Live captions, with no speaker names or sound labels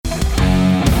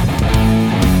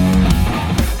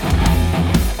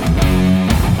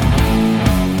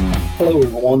Hello,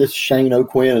 everyone. This is Shane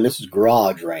O'Quinn, and this is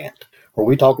Garage Rant, where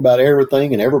we talk about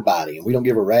everything and everybody, and we don't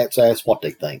give a rat's ass what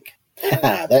they think.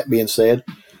 That being said,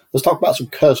 let's talk about some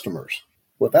customers.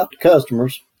 Without the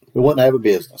customers, we wouldn't have a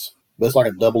business. But it's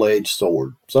like a double-edged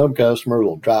sword. Some customers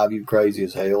will drive you crazy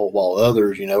as hell, while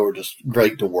others, are just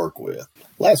great to work with.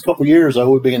 Last couple of years, though,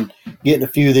 we've been getting a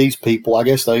few of these people. I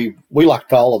guess we like to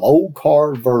call them old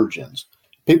car virgins.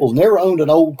 People's never owned an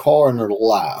old car in their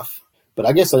life, but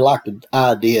I guess they like the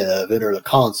idea of it or the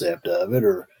concept of it,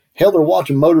 or hell, they're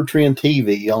watching Motor Trend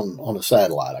TV on a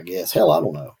satellite, I guess. Hell, I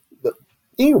don't know. But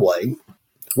anyway,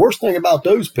 worst thing about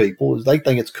those people is they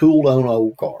think it's cool to own an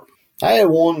old car. I had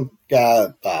one guy,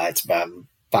 it's about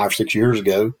 5 or 6 years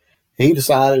ago, he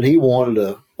decided he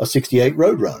wanted a 68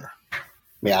 Roadrunner. I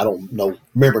mean, I don't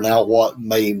remember now what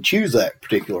made him choose that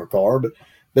particular car,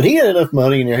 but he had enough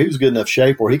money in there, he was in good enough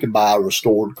shape where he could buy a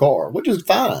restored car, which is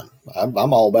fine. I'm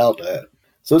all about that.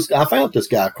 So I found this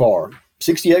guy a car,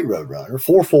 68 Roadrunner,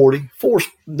 440, it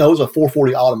was a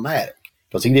 440 automatic,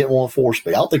 because he didn't want a 4-speed.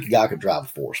 I don't think a guy could drive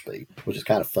a 4-speed, which is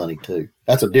kind of funny too.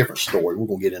 That's a different story we're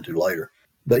going to get into later.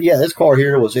 But yeah, this car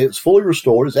here was fully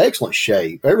restored. It's excellent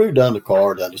shape. Everybody who done the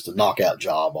car done just a knockout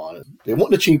job on it. It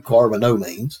wasn't a cheap car by no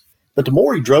means. But the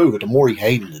more he drove it, the more he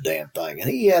hated the damn thing. And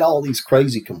he had all these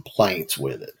crazy complaints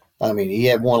with it. I mean, he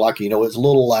had one like, it's a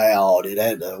little loud. It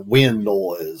had a wind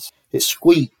noise. It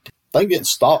squeaked. The thing didn't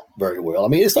stop very well. I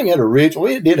mean, this thing had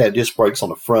it did have disc brakes on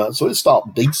the front, so it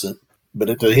stopped decent.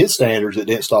 But to his standards, it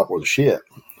didn't stop worth a shit.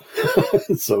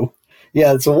 So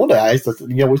one day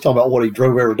we was talking about what he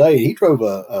drove every day. He drove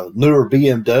a newer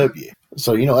BMW.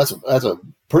 So, that's a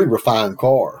pretty refined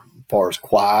car as far as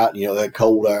quiet, that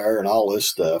cold air and all this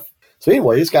stuff. So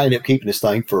anyway, this guy ended up keeping this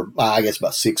thing for, I guess,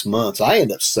 about 6 months. I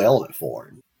ended up selling it for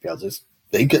him because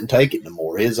he couldn't take it no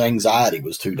more. His anxiety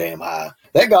was too damn high.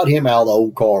 That got him out of the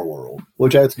old car world,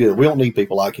 which that's good. We don't need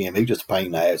people like him. He's just a pain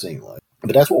in the ass anyway.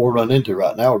 But that's what we're running into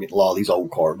right now. We're getting a lot of these old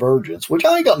car virgins, which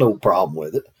I ain't got no problem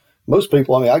with it. Most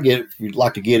people, I get it if you'd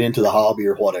like to get into the hobby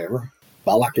or whatever.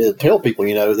 But I like to tell people,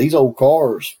 these old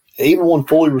cars, even when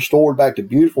fully restored back to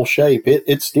beautiful shape,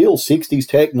 it's still 60s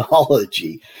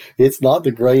technology. It's not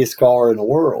the greatest car in the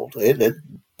world. It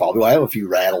probably will have a few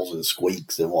rattles and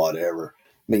squeaks and whatever.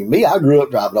 I mean, I grew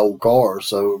up driving old cars,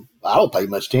 so I don't pay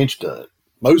much attention to it.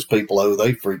 Most people, though,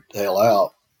 they freak the hell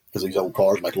out because these old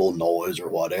cars make a little noise or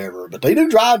whatever. But they do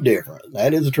drive different.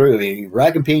 That is the truth. I mean,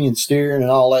 rack and pinion steering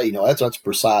and all that, that's a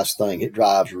precise thing. It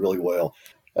drives really well.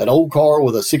 An old car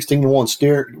with a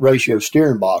 16-to-1 ratio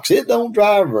steering box, it don't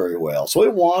drive very well. So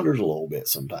it wanders a little bit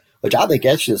sometimes, which I think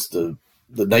that's just the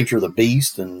nature of the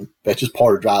beast, and that's just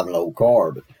part of driving an old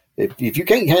car. But if you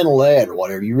can't handle that or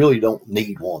whatever, you really don't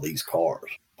need one of these cars.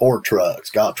 Or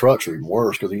trucks. God, trucks are even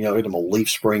worse because, they have them old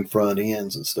leaf spring front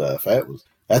ends and stuff.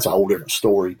 That's a whole different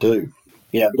story too.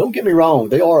 Yeah, but don't get me wrong.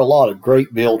 There are a lot of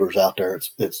great builders out there.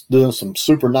 It's doing some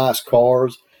super nice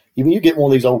cars. Even you get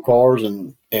one of these old cars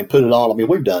and put it on. I mean,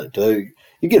 we've done it too.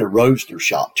 You get a Roadster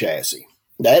shop chassis.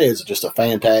 That is just a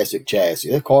fantastic chassis.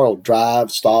 That car will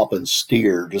drive, stop, and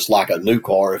steer just like a new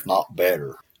car, if not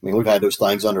better. I mean, we've had those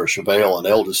things under a Chevelle, and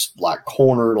they'll just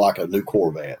corner like a new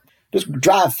Corvette. Just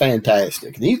drive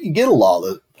fantastic. And you can get all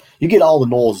the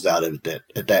noises out of it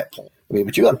at that point. I mean,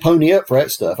 but you got to pony up for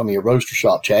that stuff. I mean, a Roadster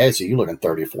shop chassis, you're looking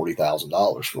 $30,000 or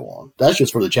 $40,000 for one. That's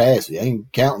just for the chassis. I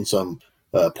ain't counting some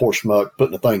poor schmuck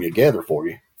putting the thing together for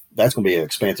you. That's going to be an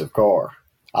expensive car.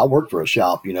 I worked for a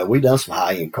shop. We done some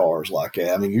high-end cars like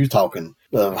that. I mean, you're talking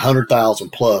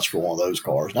 $100,000 plus for one of those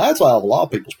cars. Now, that's out of a lot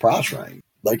of people's price range.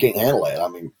 They can't handle that. I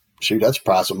mean, shoot, that's the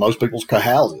price of most people's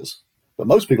houses. But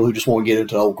most people who just want to get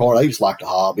into an old car, they just like the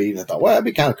hobby. And they thought, well, that'd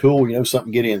be kind of cool,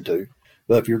 something to get into.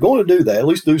 But if you're going to do that, at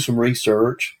least do some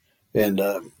research and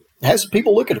have some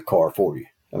people look at a car for you.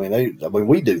 I mean,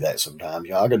 we do that sometimes. I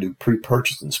got to do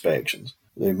pre-purchase inspections.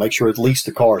 They make sure at least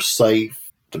the car is safe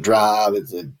to drive.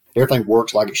 Everything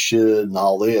works like it should and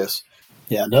all this.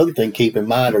 Yeah, another thing to keep in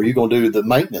mind, are you going to do the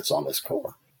maintenance on this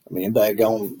car? I mean,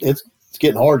 it's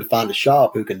getting hard to find a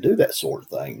shop who can do that sort of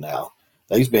thing now.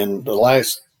 There's been the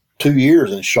last 2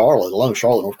 years in Charlotte, alone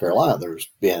Charlotte, North Carolina, there's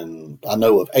been, I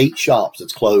know of 8 shops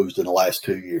that's closed in the last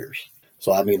 2 years.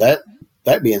 So, I mean, that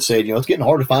being said, it's getting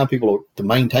hard to find people to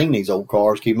maintain these old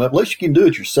cars, keep them up. Unless you can do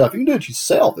it yourself. If you can do it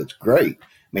yourself, it's great. I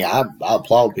mean, I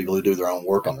applaud people who do their own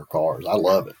work on their cars. I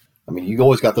love it. I mean, you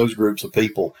always got those groups of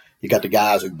people. You got the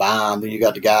guys who buy them, then you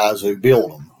got the guys who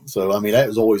build them. So, I mean, that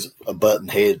was always a button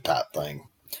head type thing.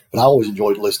 But I always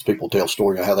enjoyed to listen to people tell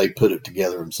stories of how they put it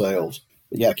together themselves.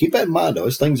 But yeah, keep that in mind, though.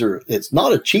 It's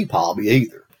not a cheap hobby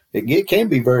either. It can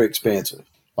be very expensive.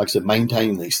 Like I said,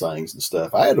 maintaining these things and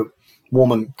stuff. I had a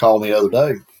woman call me the other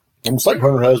day. It's like her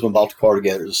and her husband bought the car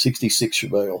together. It was a 66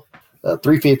 Chevelle. a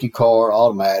 350 car,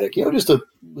 automatic, just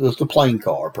a plain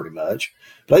car pretty much.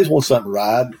 But they just want something to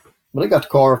ride. But they got the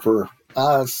car for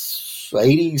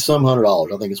 $80 some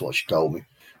 $100, I think is what she told me.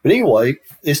 But anyway,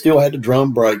 it still had the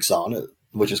drum brakes on it,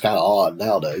 which is kind of odd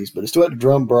nowadays. But it still had the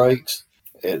drum brakes.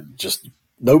 It just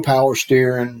no power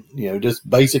steering, just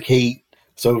basic heat.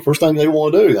 So the first thing they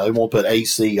want to do, they want to put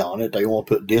AC on it. They want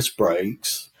to put disc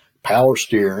brakes, power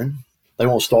steering. They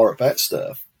want to start that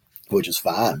stuff, which is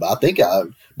fine. But I think I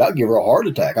about to give her a heart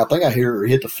attack. I think I hear her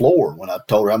hit the floor when I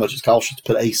told her how much it costs to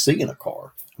put AC in a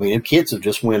car. I mean, them kits have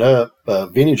just went up.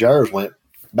 Vintage Airs went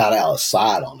about out of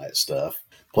sight on that stuff.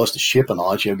 Plus the shipping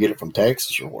on it, get it from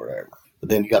Texas or wherever. But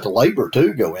then you got the labor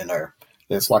too go in there.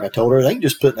 It's like I told her, they ain't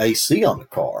just putting AC on the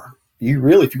car. If you're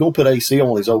going to put AC on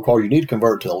one of these old cars, you need to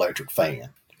convert it to an electric fan.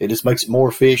 It just makes it more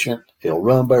efficient. It'll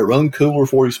run better, run cooler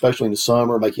for you, especially in the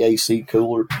summer, make your AC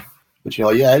cooler. But,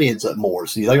 it ends up more.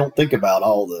 See, they don't think about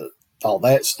all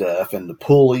that stuff and the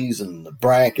pulleys and the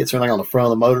brackets, everything on the front of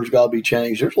the motor's got to be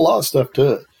changed. There's a lot of stuff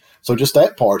to it. So just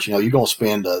that part, you're going to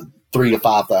spend $3,000 to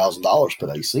 $5,000 to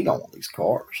put AC on one of these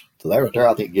cars. So that right there,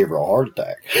 I think, give her a heart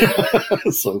attack.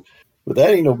 But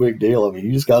that ain't no big deal. I mean,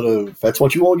 you just got to, if that's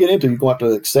what you want to get into, you're going to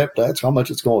have to accept that's how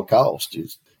much it's going to cost.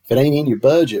 If it ain't in your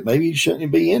budget, maybe you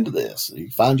shouldn't be into this.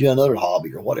 You find you another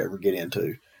hobby or whatever, get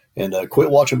into. And quit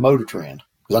watching Motor Trend.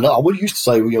 Because I know I would used to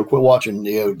say, quit watching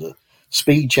the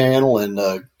Speed Channel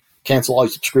and cancel all your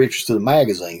subscriptions to the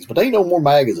magazines. But there ain't no more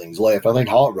magazines left. I think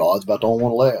Hot Rod's about the only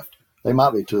one left. There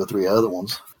might be 2 or 3 other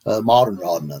ones. Modern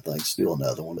Rodding, I think, still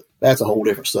another one. But that's a whole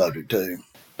different subject, too.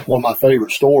 One of my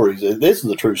favorite stories, this is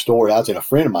a true story. I was in a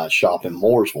friend of mine's shop in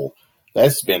Mooresville.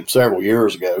 That's been several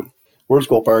years ago. We're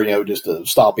just going there, just to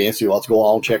stop in, see what's going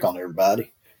on, check on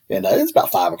everybody. And it's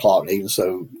about 5 o'clock in the evening,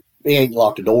 so he ain't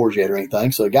locked the doors yet or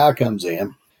anything. So the guy comes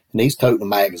in, and he's toting a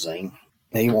magazine,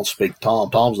 and he wants to speak to Tom.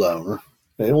 Tom's the owner.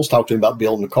 And he wants to talk to him about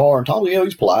building the car. And Tom,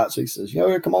 he's polite. So he says,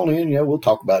 come on in. We'll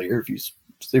talk about it here if you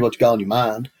see what you got on your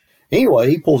mind. Anyway,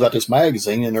 he pulls out this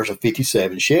magazine, and there's a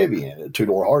 57 Chevy in it, a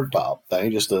 2-door hardtop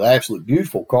thing, just an absolute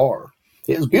beautiful car.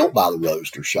 It was built by the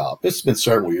Roadster Shop. This has been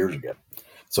several years ago.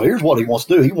 So here's what he wants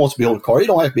to do. He wants to build a car. He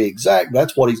don't have to be exact, but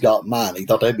that's what he's got in mind. He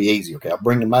thought that'd be easy. Okay, I'll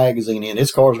bring the magazine in.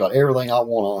 This car's got everything I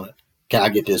want on it. Can I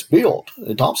get this built?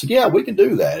 And Tom said, yeah, we can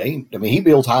do that. He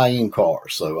builds high-end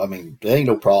cars, so, there ain't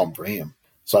no problem for him.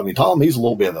 So, Tom, he's a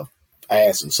little bit of an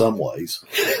ass in some ways.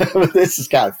 This is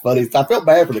kind of funny. I felt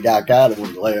bad for the guy kind of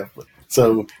when he left.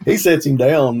 So he sets him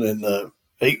down, and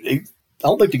I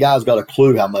don't think the guy's got a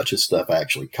clue how much his stuff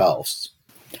actually costs.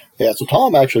 Yeah, so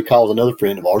Tom actually calls another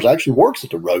friend of ours, actually works at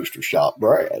the Roadster Shop,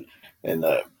 Brad, and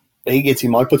he puts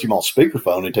him on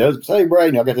speakerphone and tells him, hey,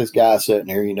 Brad, I got this guy sitting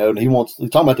here, and he's talking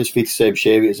about this 57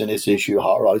 Chevy is in this issue of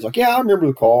Hot Rod. He's like, yeah, I remember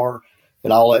the car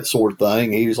and all that sort of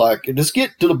thing. He was like, just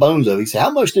get to the bones of it. He said,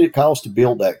 how much did it cost to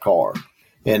build that car?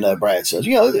 And Brad says,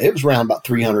 it was around about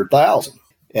 $300,000.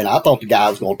 And I thought the guy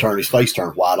was going to his face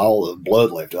turned white, all the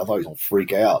blood left. I thought he was going to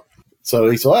freak out. So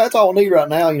he said, well, that's all I need right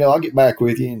now. I'll get back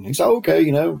with you. And he said,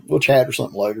 okay, we'll chat or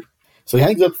something later. So he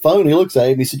hangs up the phone. He looks at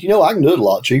him. He said, I can do it a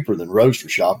lot cheaper than Roadster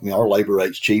Shop. Our labor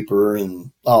rate's cheaper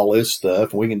and all this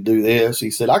stuff. And we can do this.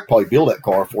 He said, I could probably build that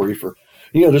car for you for,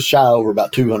 just shy over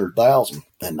about $200,000.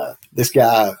 And this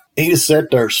guy, he just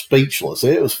sat there speechless.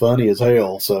 It was funny as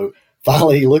hell. So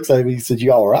finally he looks at me. He said,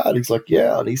 you all right? He's like,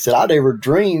 yeah. And he said, I never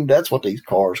dreamed that's what these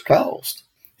cars cost.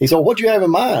 He said, what you have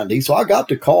in mind? He said, I got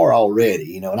the car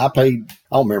already, and I paid,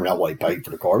 I don't remember what he paid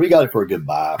for the car, but he got it for a good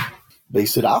buy. But he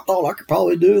said, I thought I could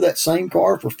probably do that same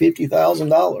car for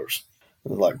 $50,000. I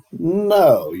was like,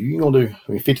 no, you ain't going to do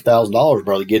 $50,000,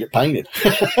 brother, get it painted.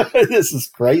 This is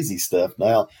crazy stuff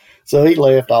now. So he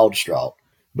left all distraught.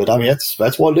 But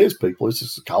that's what it is, people. It's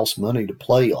just, it costs money to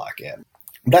play like that.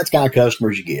 But that's the kind of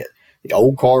customers you get. The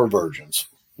old car virgins,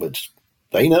 which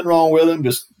there ain't nothing wrong with them.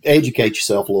 Just educate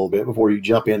yourself a little bit before you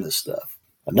jump into this stuff.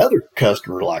 Another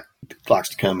customer likes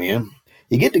to come in.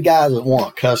 You get the guys that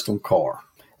want a custom car.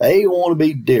 They want to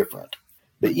be different.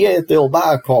 But yet they'll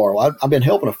buy a car. Well, I've been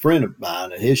helping a friend of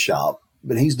mine at his shop,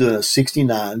 but he's doing a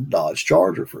 '69 Dodge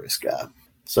Charger for this guy.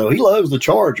 So he loves the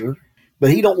Charger,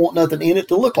 but he don't want nothing in it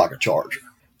to look like a Charger.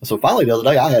 So finally the other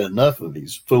day I had enough of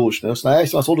his foolishness. And I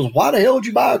asked him, I said, why the hell did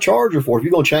you buy a Charger for if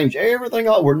you're going to change everything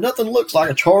on where nothing looks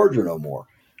like a Charger no more?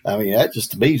 That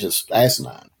just to me is just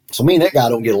asinine. So me and that guy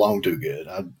don't get along too good.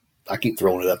 I keep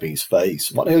throwing it up in his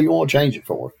face. What the hell you want to change it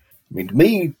for? To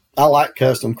me, I like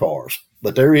custom cars.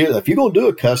 But if you're going to do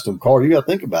a custom car, you got to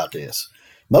think about this.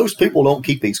 Most people don't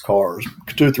keep these cars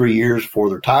 2 or 3 years before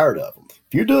they're tired of them.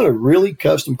 If you're doing a really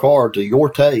custom car to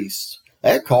your taste,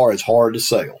 that car is hard to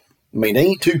sell. There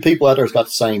ain't two people out there that's got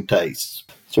the same tastes.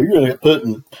 So you're going to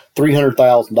putting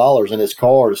 $300,000 in this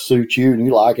car to suit you, and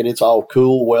you like it. It's all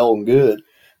cool, well, and good.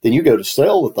 Then you go to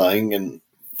sell the thing, and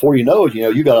before you know it,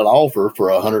 you got an offer for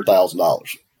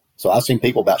 $100,000. So I've seen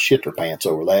people about shit their pants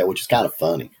over that, which is kind of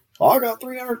funny. Oh, I got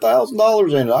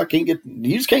 $300,000 in it.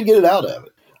 You just can't get it out of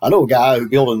it. I know a guy who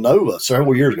built a Nova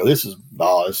several years ago. This is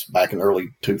back in the early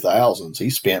 2000s.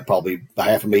 He spent probably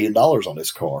 $500,000 on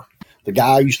this car. The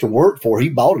guy I used to work for, he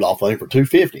bought it off of him for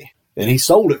 $250, and he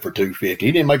sold it for $250.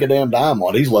 He didn't make a damn dime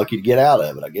on it. He's lucky to get out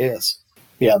of it, I guess.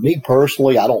 Yeah, me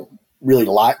personally, I don't really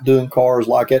like doing cars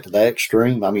like that to the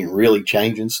extreme. I mean, really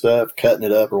changing stuff, cutting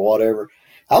it up or whatever.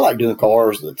 I like doing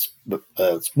cars that's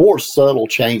more subtle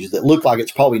changes that look like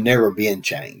it's probably never been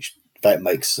changed, if that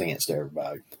makes sense to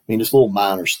everybody. I mean, just little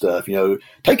minor stuff,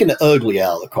 taking the ugly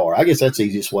out of the car. I guess that's the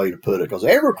easiest way to put it, because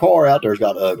every car out there's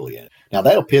got ugly in it. Now,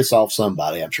 that'll piss off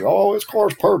somebody, I'm sure. Oh, this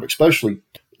car's perfect, especially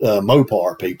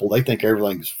Mopar people. They think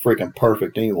everything's freaking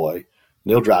perfect anyway.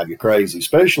 They'll drive you crazy,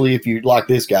 especially if you, like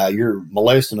this guy, you're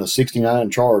molesting a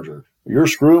 69 Charger. You're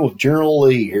screwing with General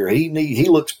Lee here. He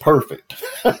looks perfect.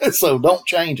 So don't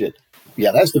change it. Yeah,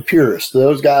 that's the purists.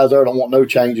 Those guys there don't want no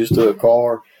changes to a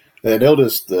car. And they'll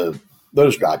just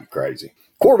drive you crazy.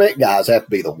 Corvette guys have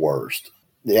to be the worst.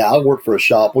 Yeah, I worked for a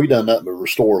shop. We done nothing but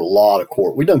restore a lot of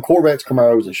Corvettes. We done Corvettes,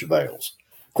 Camaros, and Chevelles.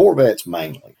 Corvettes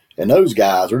mainly. And those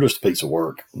guys are just a piece of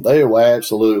work. They will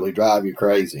absolutely drive you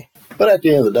crazy. But at the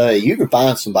end of the day, you can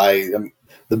find somebody. I mean,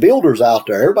 the builders out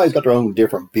there, everybody's got their own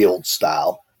different build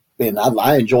style. And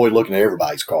I enjoy looking at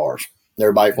everybody's cars.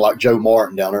 Everybody like Joe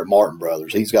Martin down there at Martin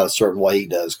Brothers. He's got a certain way he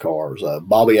does cars.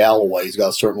 Bobby Alloway's got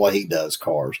a certain way he does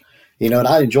cars. And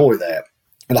I enjoy that.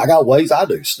 And I got ways I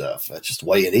do stuff. That's just the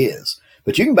way it is.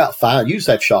 But you can you just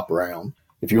have to shop around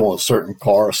if you want a certain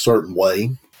car a certain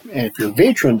way. And if you're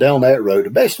venturing down that road,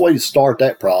 the best way to start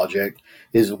that project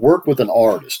is work with an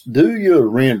artist. Do your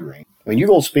rendering. I mean, you're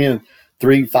going to spend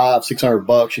 $300, $500,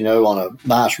 $600, on a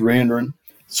nice rendering,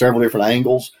 several different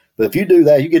angles. But if you do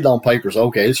that, you get it on papers.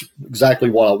 Okay, it's exactly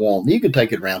what I want. You can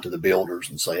take it around to the builders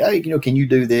and say, hey, can you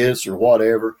do this or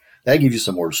whatever? That gives you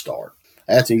somewhere to start.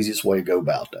 That's the easiest way to go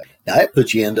about that. Now, that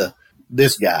puts you into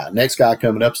this guy. Next guy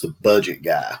coming up is the budget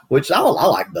guy, which I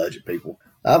like budget people.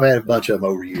 I've had a bunch of them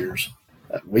over years.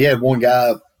 We had one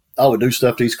guy, I would do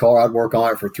stuff to his car. I'd work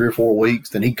on it for 3 or 4 weeks.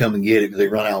 Then he'd come and get it because they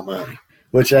run out of money,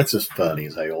 which that's just funny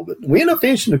as hell. But we ended up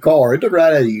finishing the car. It took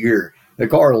right out of a year. The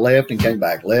car left and came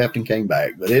back.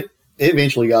 But it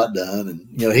eventually got done.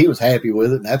 And, he was happy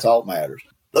with it, and that's all that matters.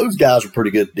 Those guys are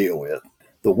pretty good to deal with.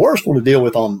 The worst one to deal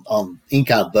with on any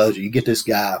kind of budget, you get this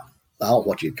guy, I don't know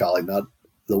what you'd call him, not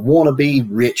the wannabe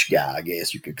rich guy, I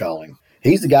guess you could call him.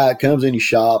 He's the guy that comes in your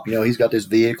shop, he's got this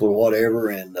vehicle or whatever,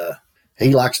 and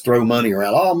he likes to throw money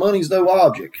around. Oh, money's no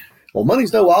object. Well,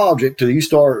 money's no object till you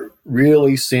start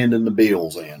really sending the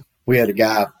bills in. We had a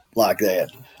guy like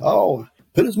that. Oh,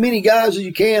 put as many guys as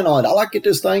you can on it. I like to get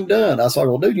this thing done. I said,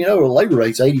 well, dude, the labor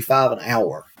rate's $85 an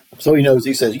hour. So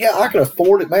he says, yeah, I can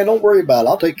afford it, man. Don't worry about it.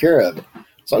 I'll take care of it.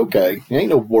 It's okay. Ain't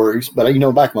no worries. But,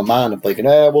 back in my mind, I'm thinking,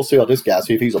 we'll see how this guy,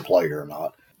 see if he's a player or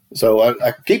not. So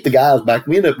I keep the guys back.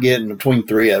 We end up getting, between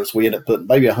 3 of us, we end up putting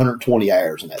maybe 120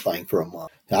 hours in that thing for a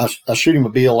month. I shoot him a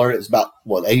bill there. It's about,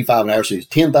 $85 an hour. So it's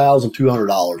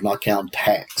 $10,200, not counting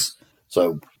tax.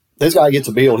 So this guy gets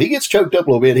a bill. He gets choked up a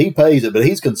little bit. He pays it, but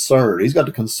he's concerned. He's got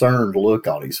the concerned look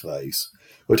on his face,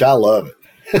 which I love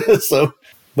it. So,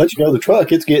 but the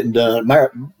truck, it's getting done.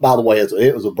 By the way,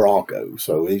 it was a Bronco.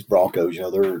 So these Broncos,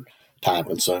 they're time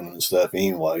consuming and stuff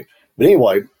anyway. But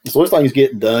anyway, so this thing's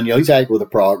getting done. He's happy with the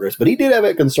progress, but he did have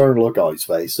that concerned look on his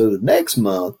face. So the next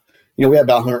month, we had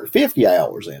about 150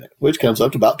 hours in it, which comes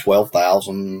up to about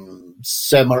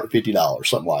 $12,750,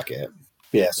 something like that.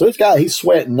 Yeah, so he's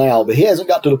sweating now, but he hasn't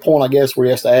got to the point, I guess, where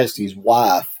he has to ask his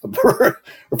wife for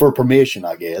permission,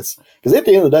 I guess. Because at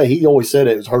the end of the day, he always said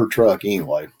it was her truck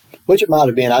anyway, which it might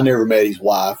have been. I never met his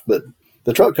wife, but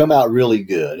the truck come out really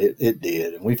good. It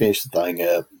did, and we finished the thing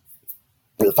up.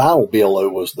 The final bill, though,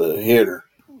 was the header,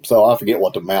 so I forget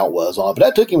what the amount was on it. But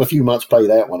that took him a few months to pay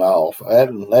that one off. That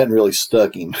hadn't really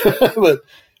stuck him. But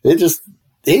it just,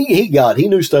 he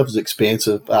knew stuff was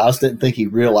expensive. I just didn't think he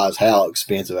realized how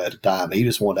expensive at the time. He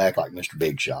just wanted to act like Mr.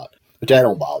 Big Shot. But that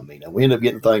don't bother me. Now, we ended up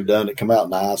getting the thing done. It come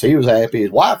out nice. He was happy. His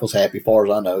wife was happy, as far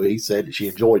as I know. He said that she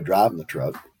enjoyed driving the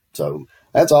truck. So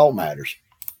that's all that matters.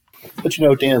 But,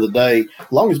 at the end of the day,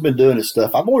 as long as I've been doing this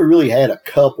stuff, I've only really had a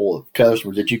couple of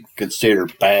customers that you can consider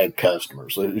bad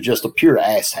customers. They're just a pure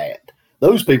asshat.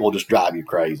 Those people just drive you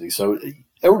crazy. So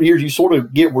over the years, you sort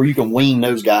of get where you can wean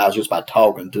those guys just by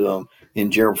talking to them in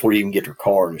general before you even get your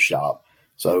car in the shop.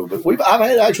 So, but I've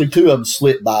had actually 2 of them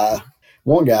slip by.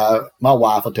 One guy, my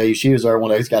wife, I'll tell you, she was there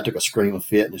one day. This guy took a screaming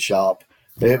fit in the shop.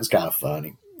 It was kind of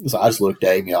funny. So I just looked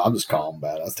at him, I'm just calm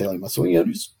about it. I was telling him, I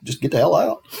said, just get the hell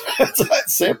out. It's that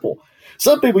simple.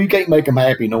 Some people, you can't make them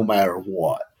happy no matter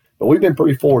what. But we've been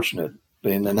pretty fortunate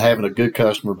in having a good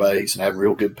customer base and having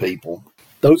real good people.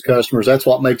 Those customers, that's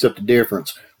what makes up the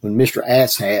difference. When Mr.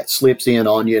 Asshat slips in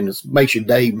on you and it makes your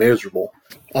day miserable,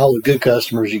 all the good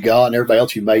customers you got and everybody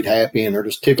else you made happy and they're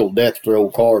just tickled to death with their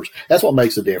old cars, that's what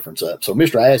makes the difference up. So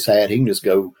Mr. Asshat, he can just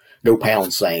go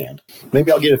pound sand.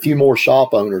 Maybe I'll get a few more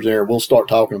shop owners there. We'll start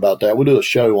talking about that. We'll do a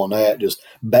show on that, just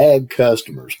bad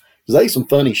customers. Because there's some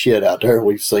funny shit out there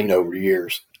we've seen over the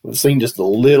years. We've seen just a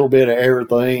little bit of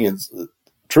everything, and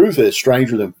truth is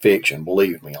stranger than fiction,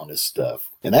 believe me, on this stuff.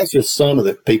 And that's just some of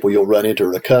the people you'll run into,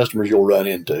 or the customers you'll run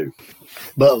into.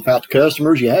 But without the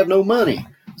customers, you have no money.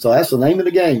 So that's the name of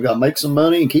the game. You've got to make some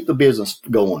money and keep the business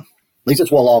going. At least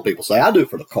that's what a lot of people say. I do it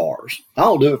for the cars. I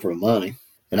don't do it for the money.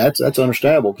 And that's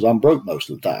understandable because I'm broke most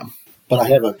of the time. But I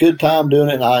have a good time doing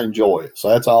it and I enjoy it. So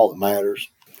that's all that matters.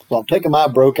 So I'm taking my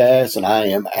broke ass and I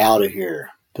am out of here.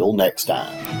 Till next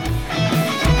time.